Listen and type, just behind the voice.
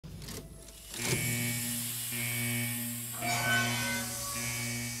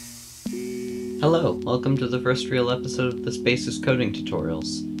Hello, welcome to the first real episode of the Spaces Coding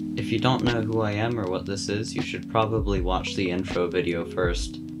Tutorials. If you don't know who I am or what this is, you should probably watch the intro video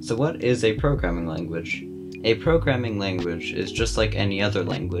first. So what is a programming language? A programming language is just like any other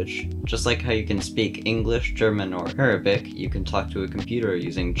language. Just like how you can speak English, German, or Arabic, you can talk to a computer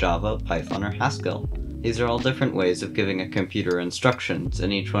using Java, Python, or Haskell. These are all different ways of giving a computer instructions,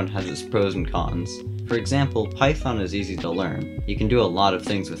 and each one has its pros and cons. For example, Python is easy to learn. You can do a lot of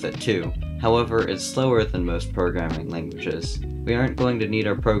things with it too. However, it's slower than most programming languages. We aren't going to need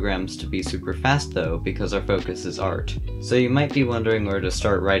our programs to be super fast though, because our focus is art. So you might be wondering where to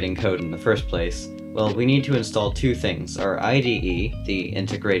start writing code in the first place. Well, we need to install two things: our IDE, the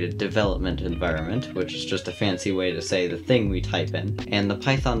Integrated Development Environment, which is just a fancy way to say the thing we type in, and the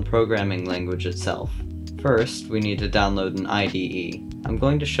Python programming language itself. First, we need to download an IDE. I'm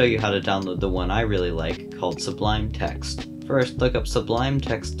going to show you how to download the one I really like, called Sublime Text. First, look up Sublime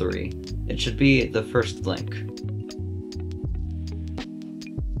Text 3. It should be the first link.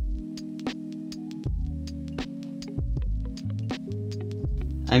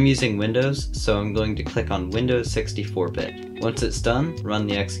 I'm using Windows, so I'm going to click on Windows 64-bit. Once it's done, run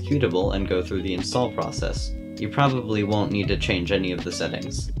the executable and go through the install process. You probably won't need to change any of the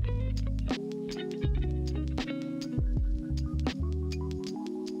settings.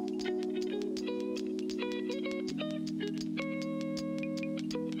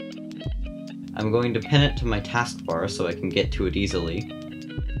 I'm going to pin it to my taskbar so I can get to it easily.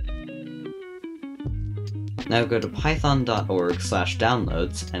 Now go to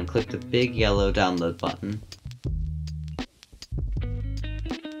python.org/downloads and click the big yellow download button.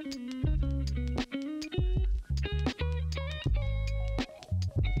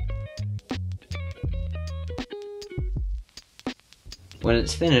 When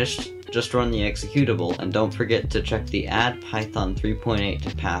it's finished, just run the executable and don't forget to check the Add Python 3.8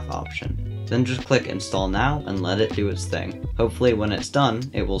 to Path option. Then just click Install Now and let it do its thing. Hopefully when it's done,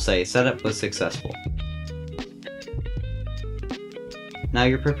 it will say Setup was successful. Now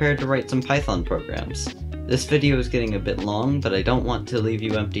you're prepared to write some Python programs. This video is getting a bit long, but I don't want to leave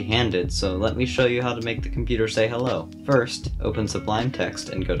you empty-handed, so let me show you how to make the computer say hello. First, open Sublime Text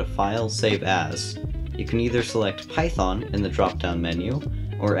and go to File, Save As. You can either select Python in the drop-down menu,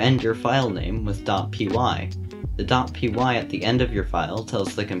 or end your file name with .py. The .py at the end of your file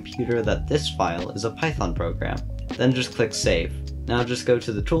tells the computer that this file is a Python program. Then just click Save. Now just go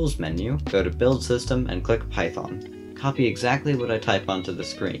to the Tools menu, go to Build System, and click Python. Copy exactly what I type onto the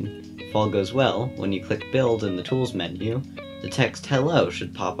screen. If all goes well, when you click Build in the Tools menu, the text Hello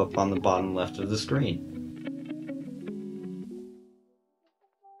should pop up on the bottom left of the screen.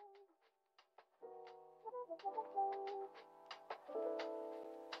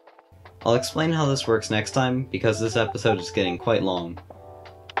 I'll explain how this works next time, because this episode is getting quite long.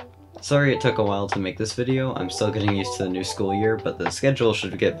 Sorry it took a while to make this video. I'm still getting used to the new school year, but the schedule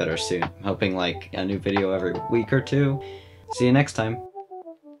should get better soon. I'm hoping like a new video every week or two. See you next time!